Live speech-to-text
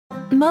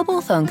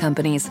Mobile phone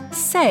companies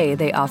say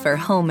they offer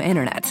home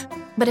internet.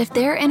 But if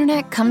their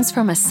internet comes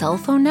from a cell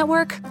phone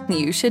network,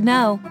 you should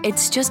know.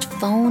 It's just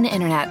phone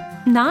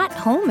internet, not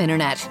home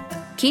internet.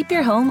 Keep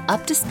your home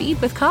up to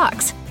speed with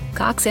Cox.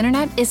 Cox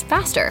internet is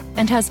faster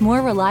and has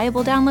more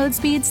reliable download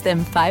speeds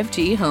than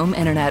 5G home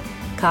internet.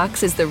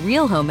 Cox is the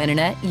real home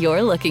internet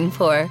you're looking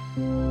for.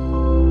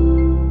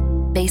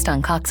 Based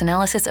on Cox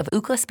analysis of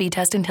Ookla speed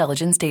test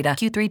intelligence data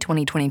Q3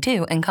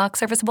 2022 and Cox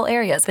serviceable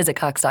areas, visit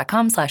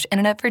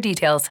cox.com/internet for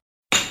details.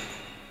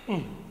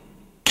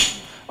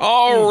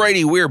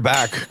 Alrighty, we're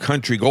back.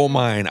 Country Gold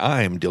Mine.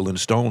 I'm Dylan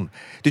Stone.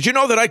 Did you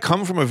know that I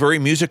come from a very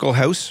musical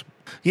house?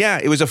 Yeah,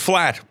 it was a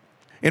flat.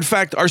 In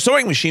fact, our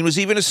sewing machine was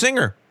even a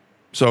singer.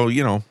 So,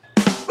 you know.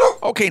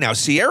 Okay, now,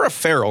 Sierra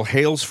Ferrell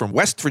hails from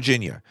West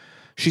Virginia.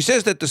 She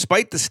says that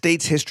despite the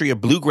state's history of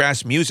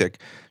bluegrass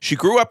music, she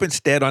grew up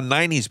instead on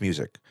 90s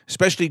music,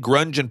 especially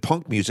grunge and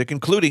punk music,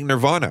 including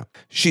Nirvana.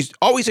 She's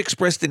always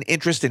expressed an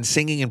interest in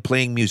singing and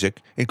playing music,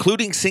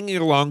 including singing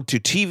along to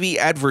TV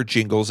advert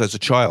jingles as a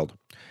child.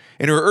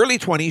 In her early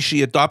 20s,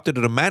 she adopted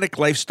a nomadic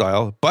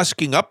lifestyle,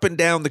 busking up and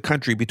down the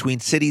country between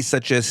cities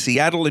such as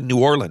Seattle and New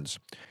Orleans.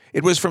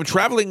 It was from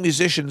traveling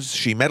musicians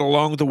she met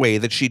along the way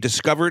that she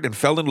discovered and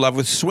fell in love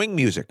with swing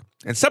music,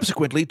 and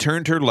subsequently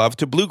turned her love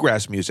to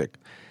bluegrass music,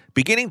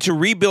 beginning to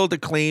rebuild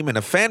acclaim and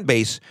a fan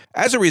base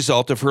as a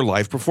result of her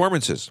live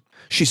performances.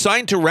 She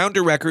signed to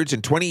Rounder Records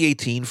in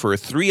 2018 for a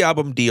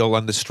 3-album deal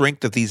on the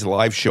strength of these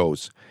live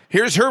shows.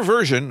 Here's her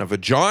version of a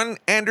John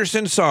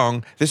Anderson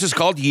song. This is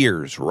called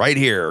Years, right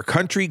here,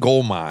 Country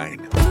Gold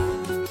Mine.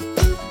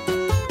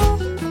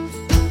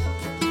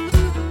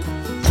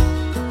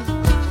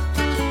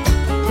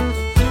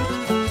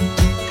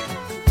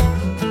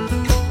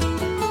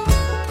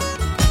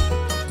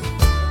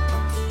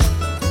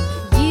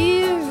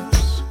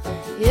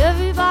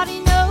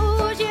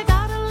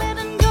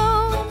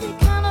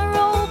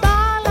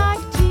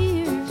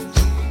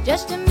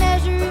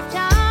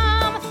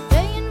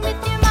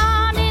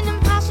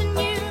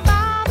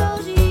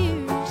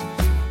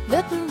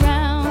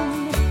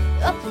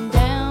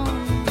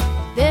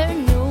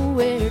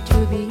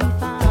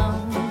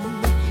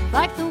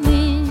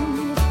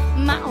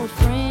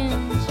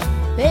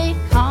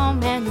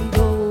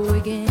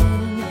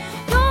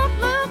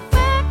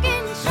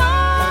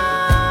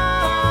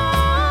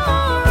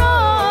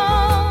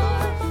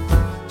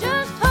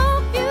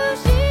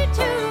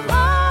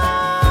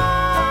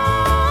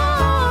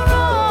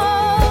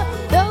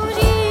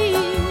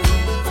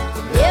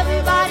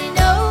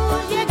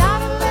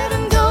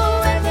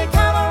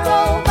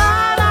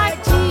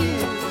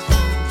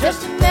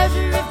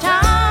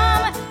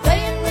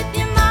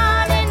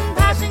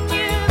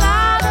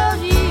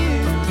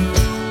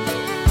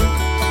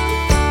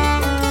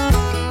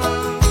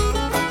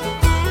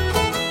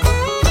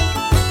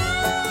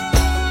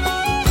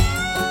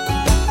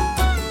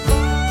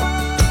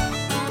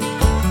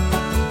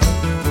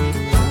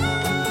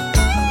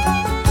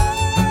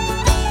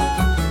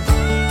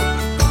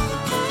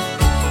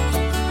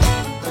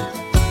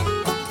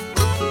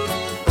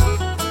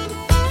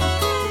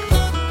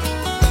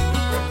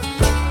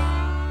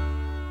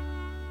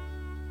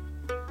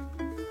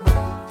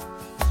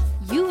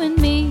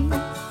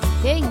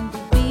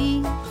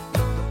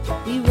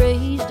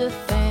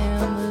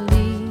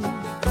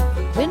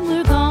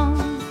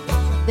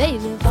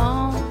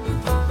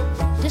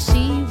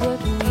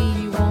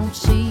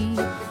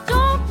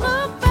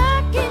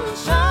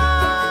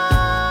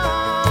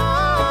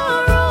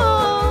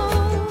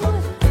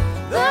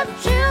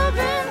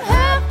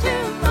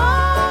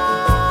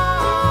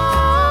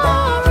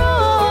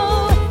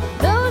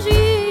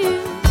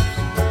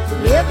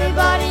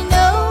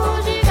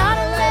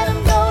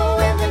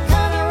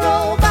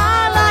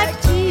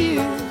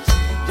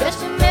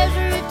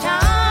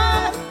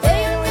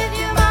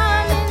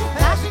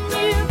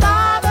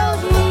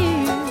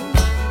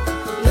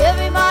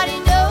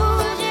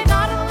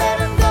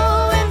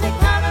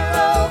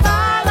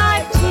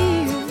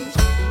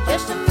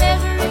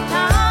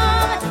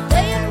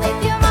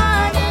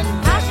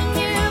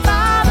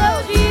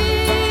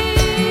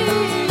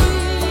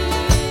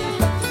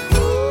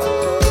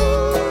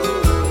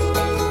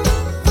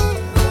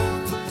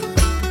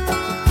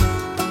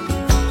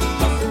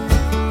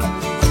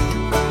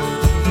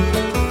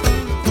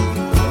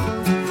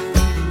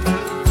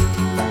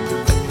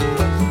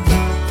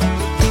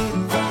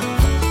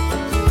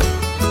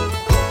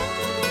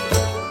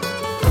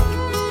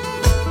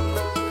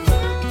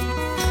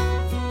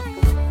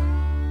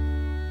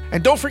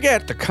 And don't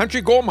forget, the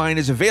Country Gold Mine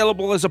is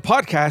available as a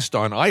podcast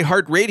on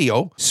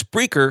iHeartRadio,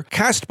 Spreaker,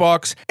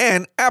 CastBox,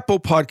 and Apple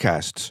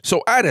Podcasts.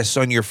 So add us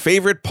on your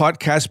favorite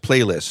podcast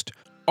playlist.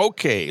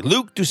 Okay,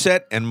 Luke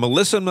Doucette and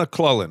Melissa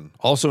McClellan,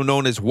 also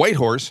known as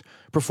Whitehorse,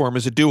 perform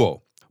as a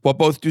duo. While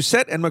both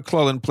Doucette and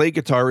McClellan play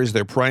guitar as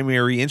their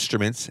primary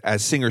instruments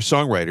as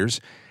singer-songwriters,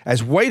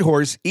 as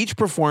Whitehorse each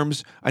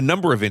performs a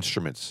number of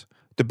instruments.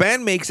 The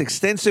band makes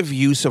extensive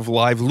use of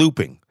live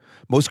looping,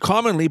 most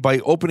commonly by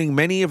opening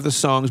many of the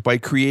songs by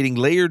creating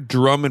layered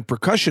drum and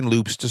percussion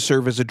loops to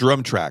serve as a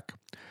drum track.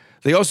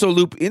 They also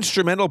loop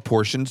instrumental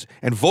portions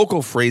and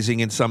vocal phrasing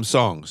in some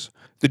songs.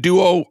 The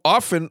duo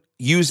often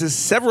uses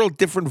several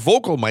different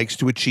vocal mics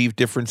to achieve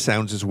different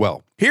sounds as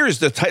well. Here's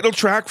the title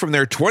track from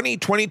their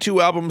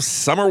 2022 album,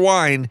 Summer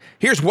Wine.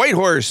 Here's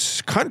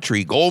Whitehorse,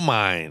 Country Gold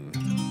Mine.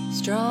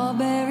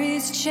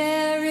 Strawberries,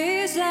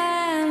 cherries,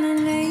 and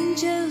an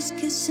angel's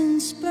kiss in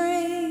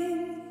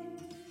spring.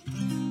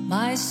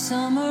 My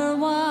summer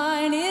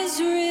wine is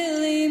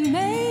really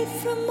made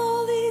from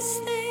all these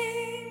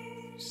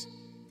things.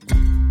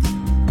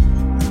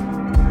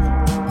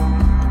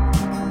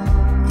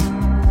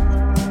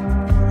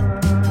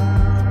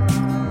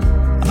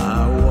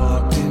 I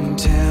walked in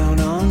town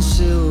on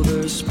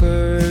silver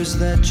spurs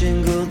that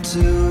jingled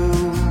too.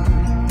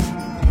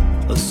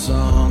 A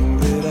song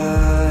that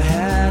I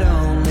had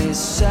only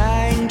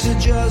sang to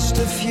just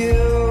a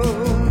few.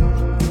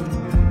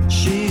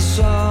 She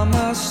saw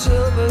my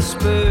silver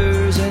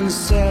spurs and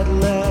said,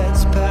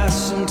 let's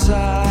pass some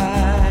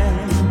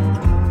time,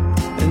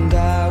 and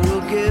I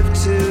will give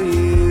to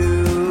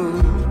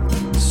you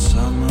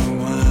summer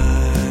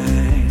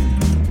wine.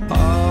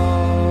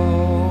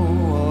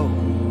 Oh,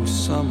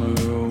 summer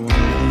wine.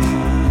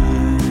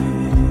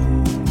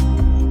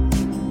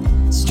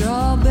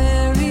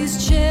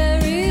 Strawberries,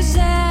 cherries,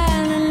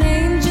 and an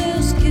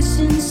angel's kiss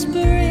in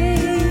spring.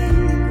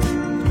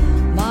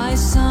 My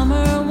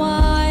summer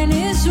wine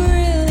is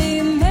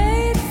really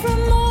made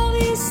from all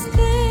these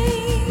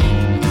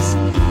things.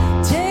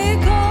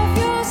 Take off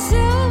your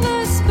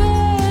silver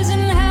spurs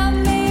and help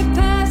me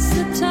pass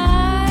the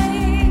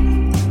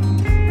time,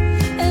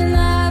 and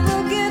I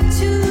will give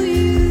to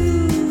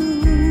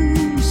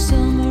you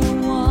summer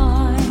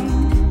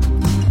wine.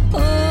 Oh,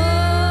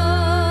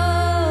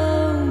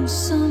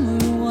 summer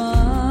wine.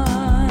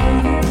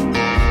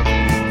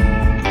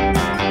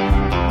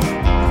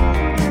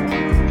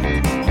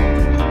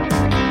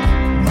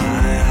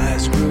 My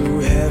eyes grew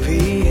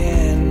heavy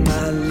and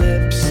my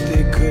lips,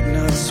 they could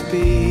not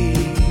speak.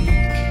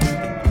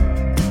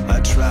 I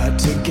tried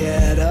to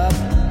get up,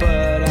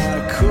 but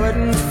I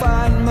couldn't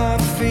find my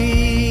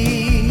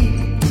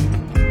feet.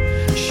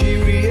 She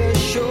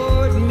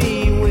reassured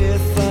me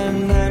with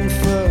an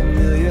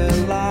unfamiliar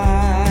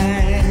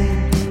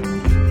line,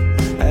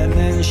 and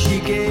then she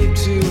gave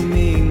to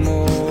me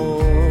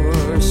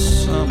more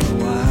summer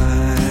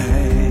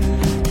wine.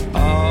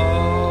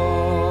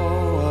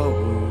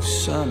 Oh,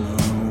 summer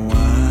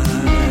wine.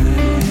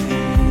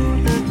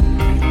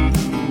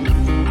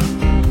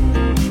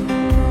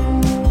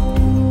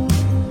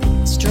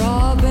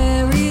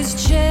 Strawberries,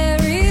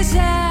 cherries,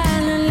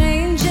 and an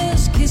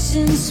angel's kiss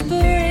in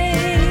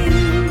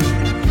spring.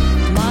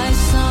 My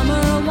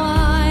summer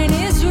wine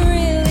is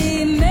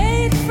really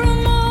made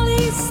from all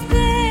these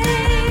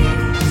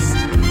things.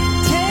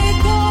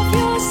 Take off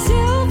your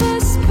silver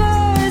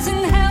spurs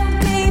and help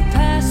me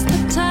pass the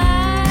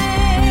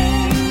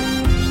time,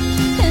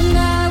 and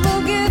I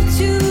will give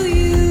to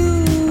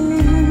you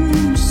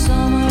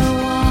summer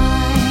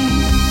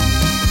wine.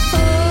 Oh,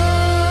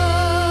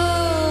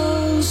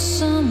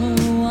 summer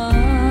wine.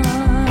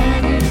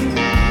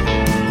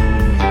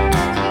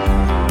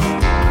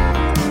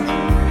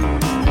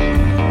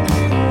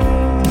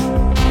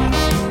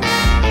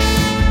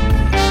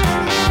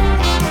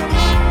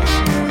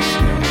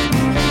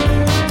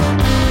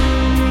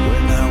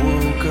 When I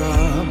woke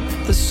up,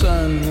 the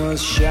sun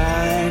was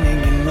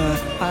shining in my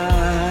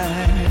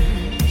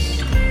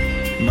eyes.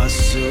 My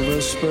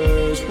silver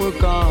spurs were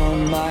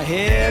gone, my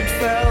head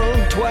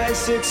fell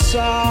twice its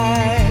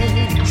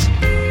size.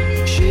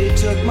 She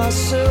took my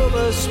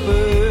silver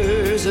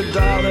spurs, $1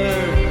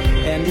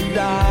 and a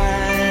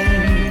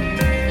dime,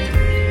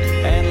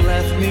 and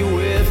left me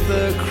with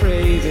a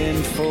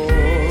craving for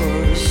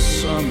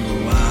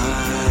summer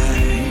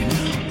wine.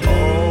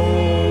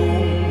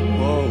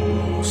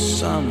 Oh,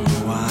 summer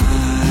wine.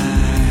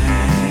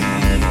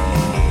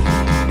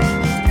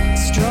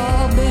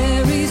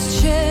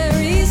 Strawberries,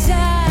 cherries,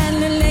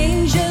 and an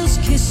angel's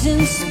kiss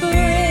in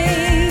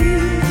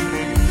spring.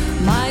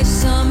 My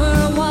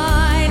summer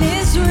wine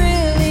is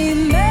really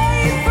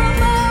made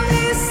from all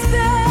these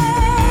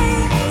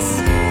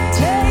things.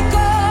 Take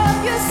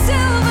off your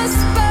silver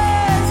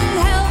spurs and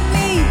help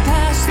me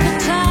pass the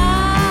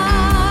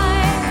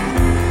time,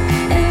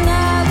 and I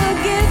will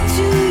give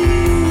to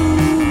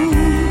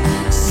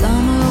you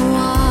summer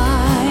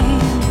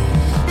wine.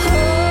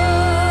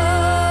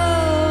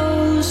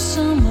 Oh,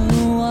 summer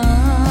wine.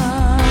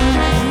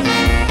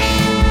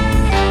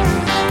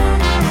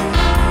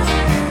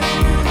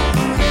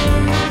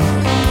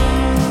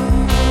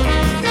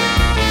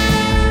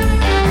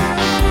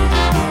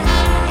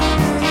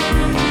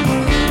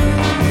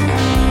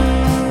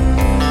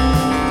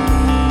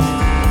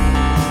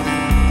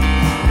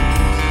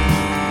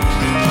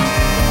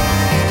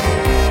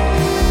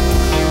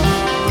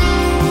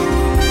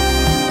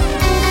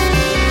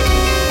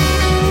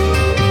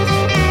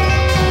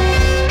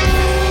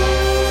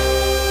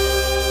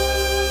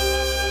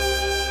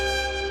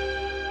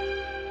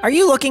 Are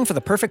you looking for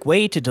the perfect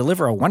way to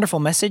deliver a wonderful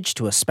message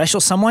to a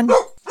special someone?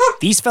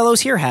 These fellows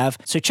here have,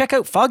 so check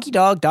out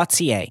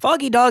foggydog.ca.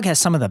 Foggy Dog has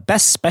some of the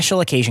best special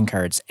occasion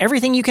cards,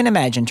 everything you can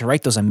imagine to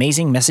write those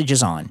amazing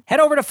messages on. Head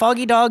over to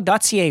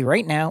foggydog.ca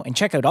right now and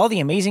check out all the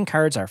amazing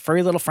cards our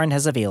furry little friend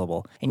has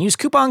available. And use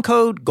coupon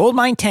code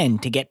GOLDMINE10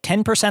 to get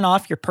 10%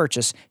 off your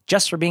purchase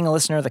just for being a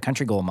listener of the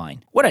Country Gold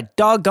Mine. What a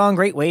doggone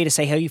great way to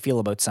say how you feel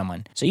about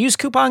someone. So use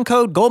coupon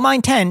code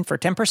GOLDMINE10 for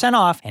 10%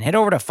 off and head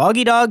over to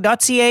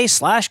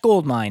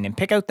foggydog.ca/goldmine and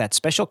pick out that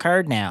special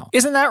card now.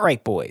 Isn't that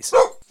right, boys?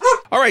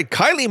 All right,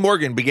 Kylie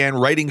Morgan began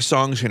writing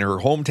songs in her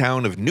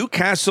hometown of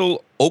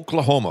Newcastle,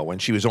 Oklahoma when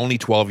she was only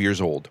 12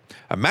 years old.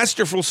 A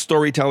masterful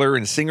storyteller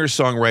and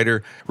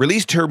singer-songwriter,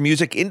 released her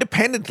music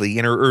independently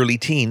in her early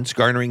teens,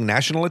 garnering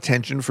national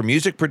attention from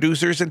music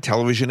producers and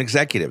television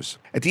executives.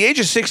 At the age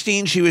of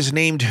 16, she was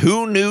named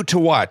Who Knew to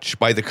Watch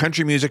by the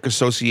Country Music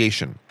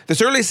Association.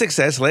 This early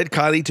success led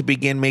Kylie to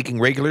begin making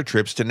regular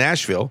trips to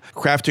Nashville,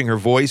 crafting her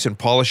voice and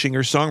polishing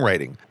her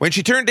songwriting. When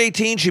she turned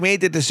 18, she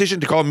made the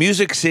decision to call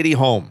Music City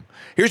home.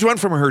 Here's one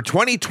from her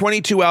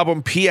 2022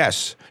 album,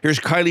 P.S. Here's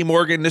Kylie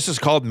Morgan. This is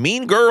called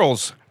Mean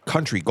Girls,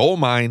 Country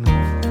Gold Mine.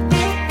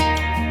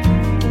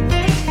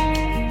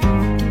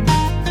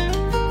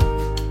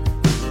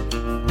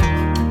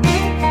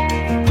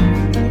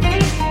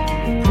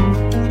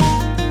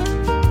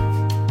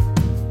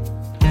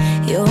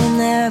 You'll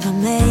never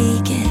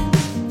make it.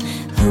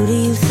 Who do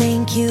you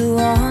think you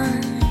are?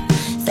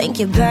 Think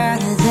you're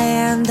better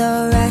than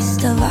the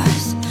rest of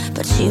us,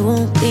 but you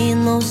won't be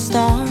no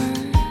star.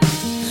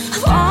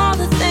 Of all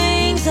the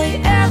things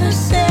they ever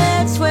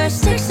said, swear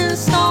sticks and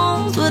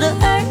stones would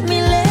have hurt me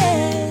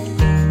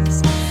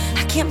less.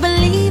 I can't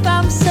believe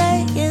I'm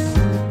saying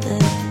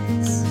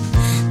this.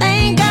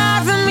 Thank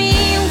God for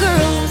mean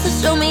girls that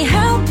show me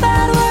how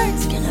bad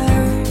words can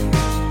hurt.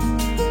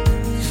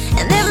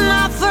 And if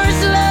my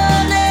first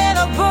love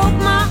never broke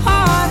my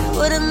heart, I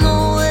wouldn't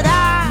know what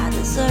I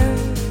deserve.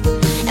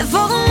 And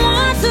for the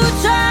ones who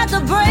tried to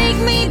break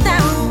me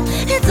down,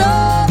 it's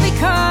all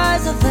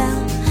because of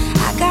them.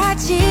 I got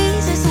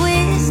Jesus,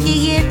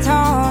 whiskey,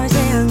 guitars,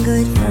 and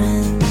good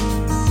friends,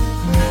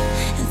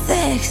 and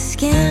thick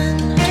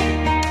skin.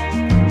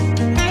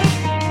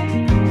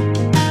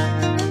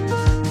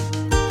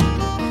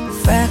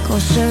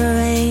 Freckles sure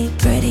ain't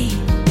pretty,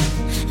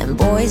 and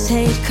boys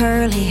hate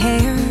curly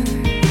hair.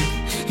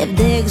 If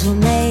digs were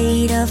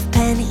made of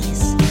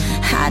pennies,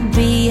 I'd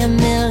be a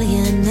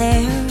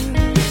millionaire.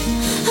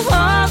 Of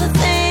all the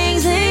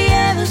things they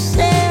ever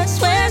said,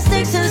 swear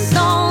sticks and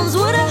stones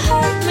would have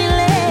hurt me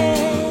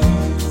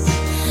less,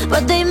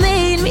 but they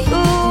made me who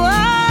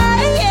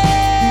I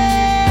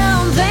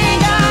am.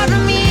 Thank God for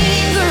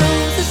mean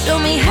girls to show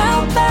me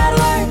how bad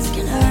words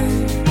can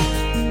hurt.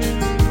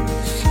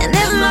 And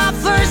if my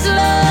first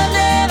love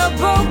never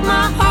broke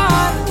my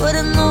heart, I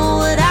wouldn't know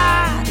what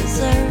I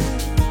deserve.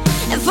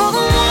 And for the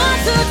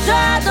ones who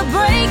tried to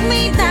break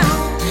me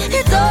down,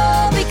 it's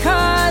all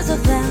because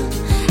of them.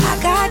 I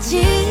got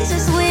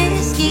Jesus,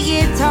 whiskey,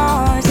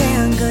 guitars,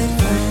 and good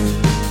friends,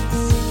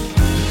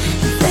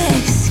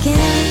 thick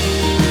skin.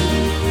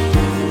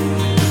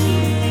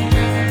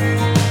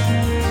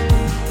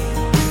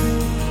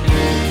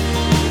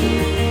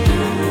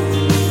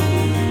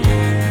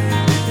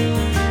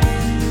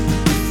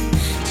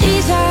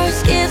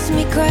 Jesus gives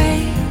me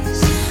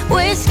grace,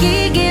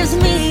 whiskey gives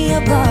me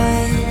a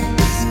buzz,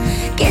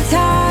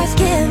 guitars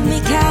give me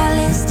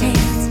calloused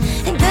hands,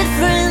 and good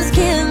friends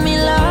give me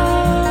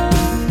love.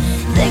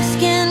 Thick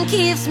skin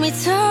keeps me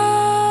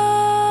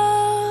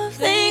tough.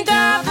 Thank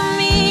God for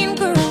mean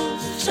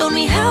girls, showed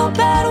me how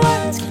bad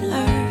words can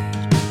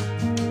hurt.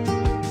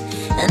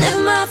 And if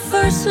my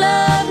first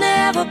love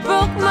never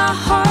broke my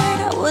heart,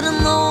 I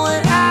wouldn't know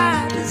what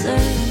I deserve.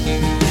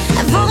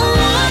 And for the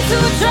ones who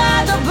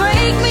tried to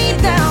break me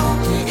down,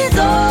 it's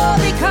all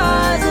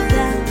because of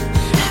them.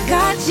 I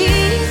got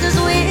Jesus,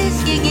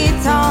 whiskey,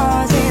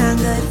 guitars, and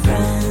good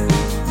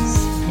friends,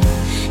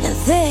 and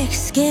thick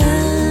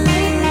skin.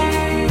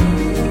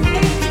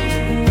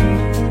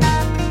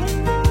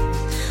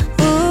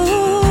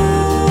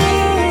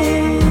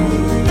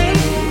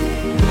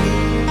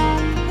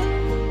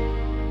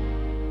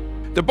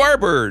 The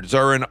Barbirds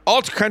are an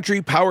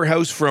alt-country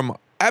powerhouse from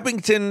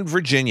Abington,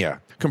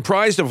 Virginia,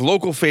 comprised of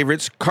local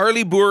favorites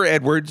Carly Boer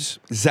Edwards,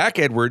 Zach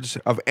Edwards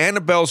of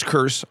Annabelle's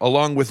Curse,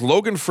 along with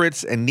Logan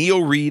Fritz and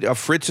Neil Reed of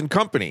Fritz and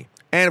Company,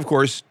 and of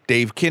course,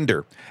 Dave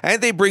Kinder.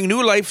 And they bring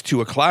new life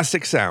to a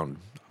classic sound.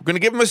 I'm going to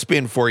give them a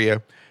spin for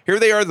you. Here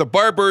they are, the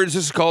Barbirds. This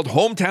is called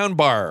Hometown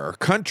Bar,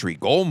 Country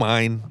Gold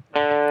Mine. The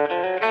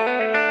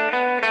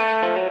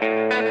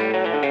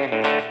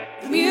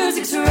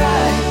music's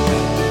right.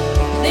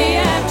 They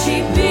have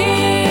cheap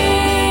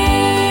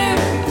beer.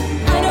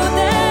 I know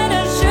that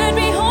I should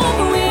be home,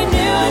 but we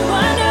knew I'd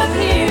wind up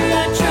here.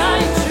 I try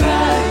and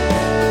try,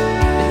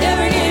 but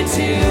never get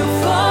too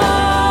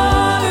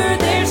far.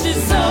 There's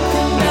just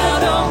something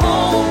about a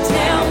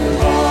hometown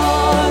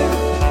bar.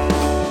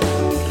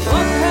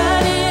 Walk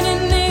right in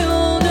and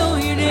they'll know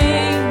your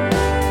name.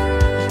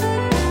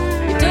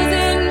 It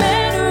doesn't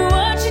matter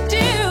what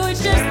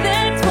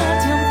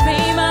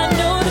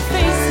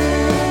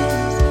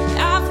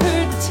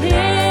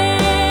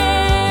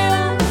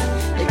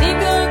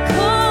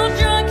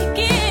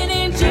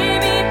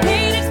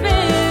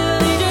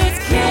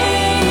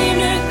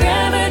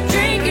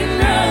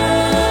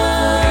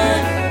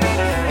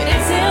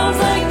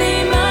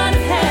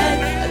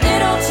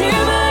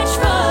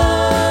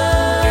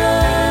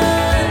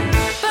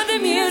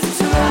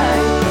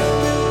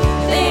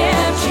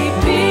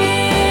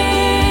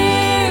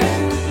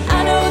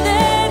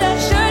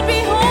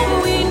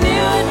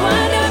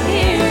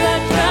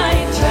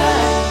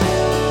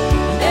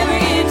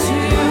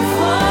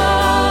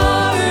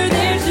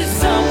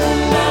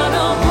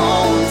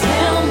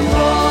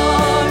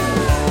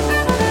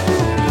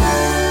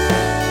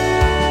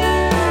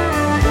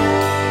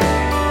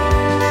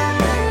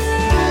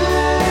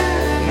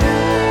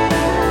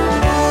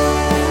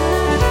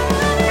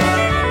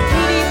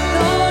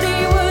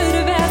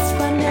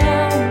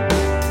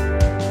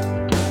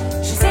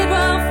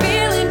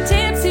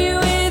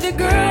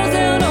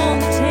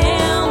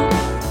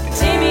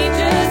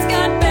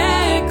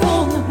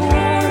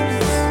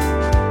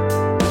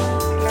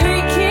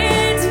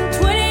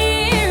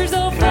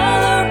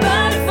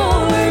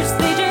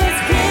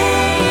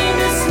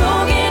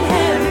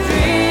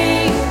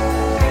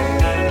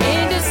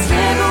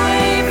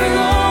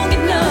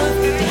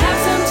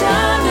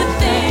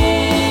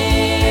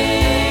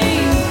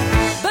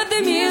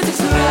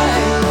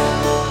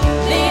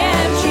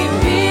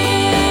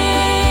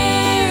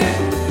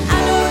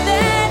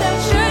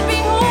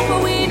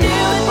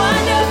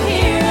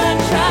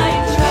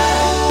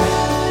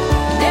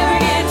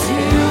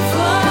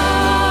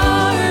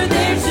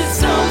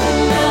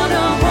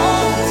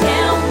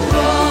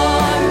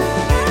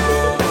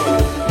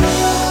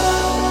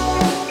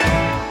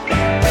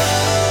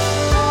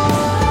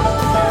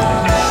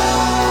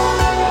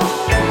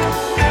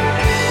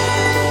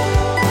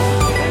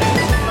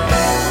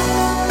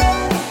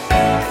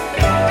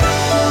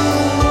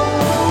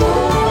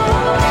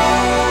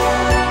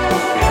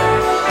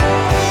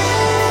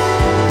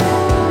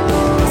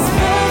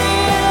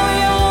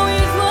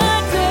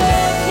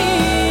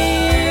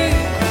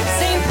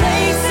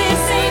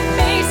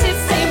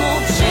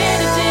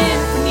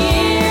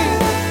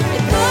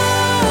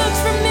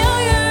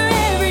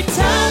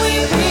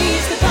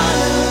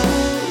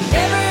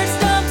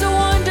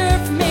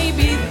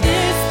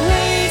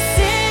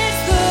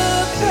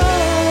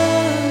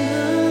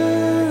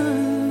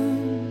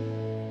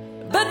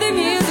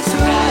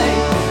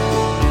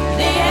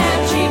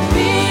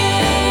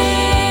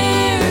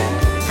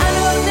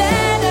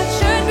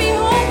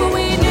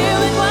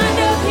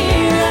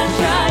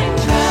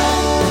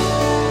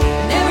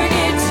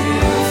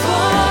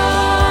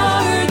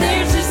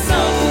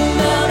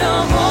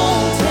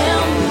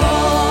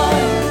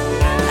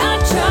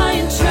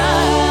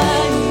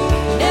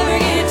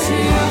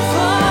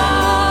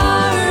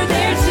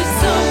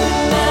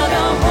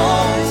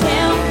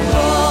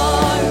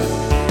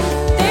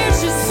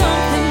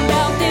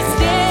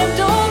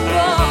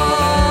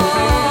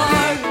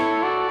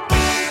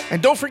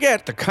don't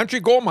forget, The Country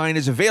Gold Mine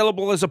is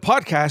available as a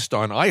podcast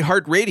on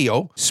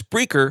iHeartRadio,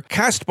 Spreaker,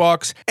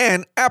 CastBox,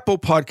 and Apple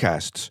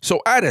Podcasts. So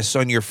add us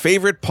on your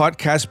favorite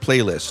podcast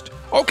playlist.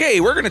 Okay,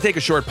 we're going to take a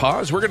short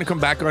pause. We're going to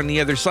come back on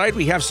the other side.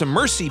 We have some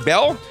Mercy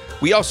Bell.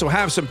 We also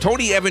have some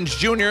Tony Evans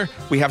Jr.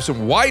 We have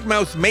some Wide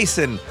Mouth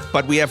Mason.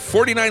 But we have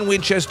 49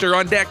 Winchester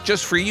on deck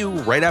just for you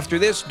right after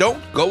this.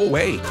 Don't go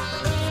away.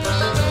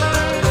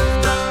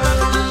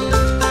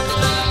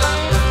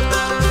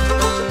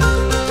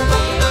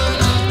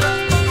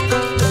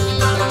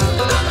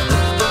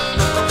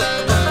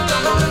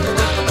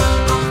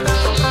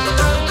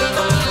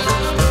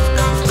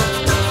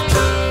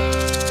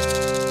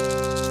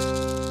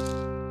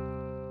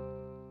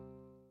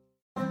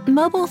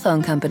 Mobile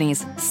phone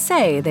companies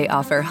say they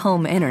offer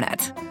home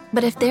internet.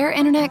 But if their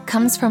internet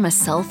comes from a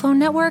cell phone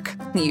network,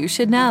 you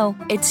should know.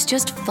 It's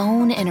just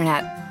phone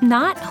internet,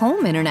 not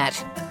home internet.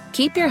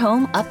 Keep your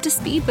home up to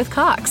speed with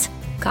Cox.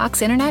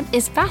 Cox internet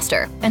is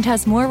faster and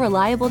has more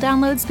reliable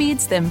download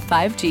speeds than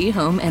 5G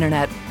home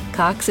internet.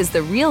 Cox is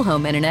the real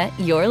home internet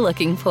you're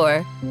looking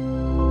for.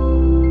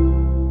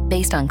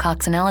 Based on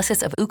Cox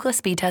analysis of Ookla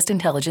speed test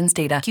intelligence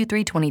data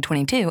Q3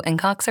 2022 and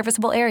Cox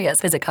serviceable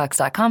areas, visit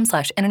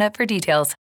cox.com/internet for details.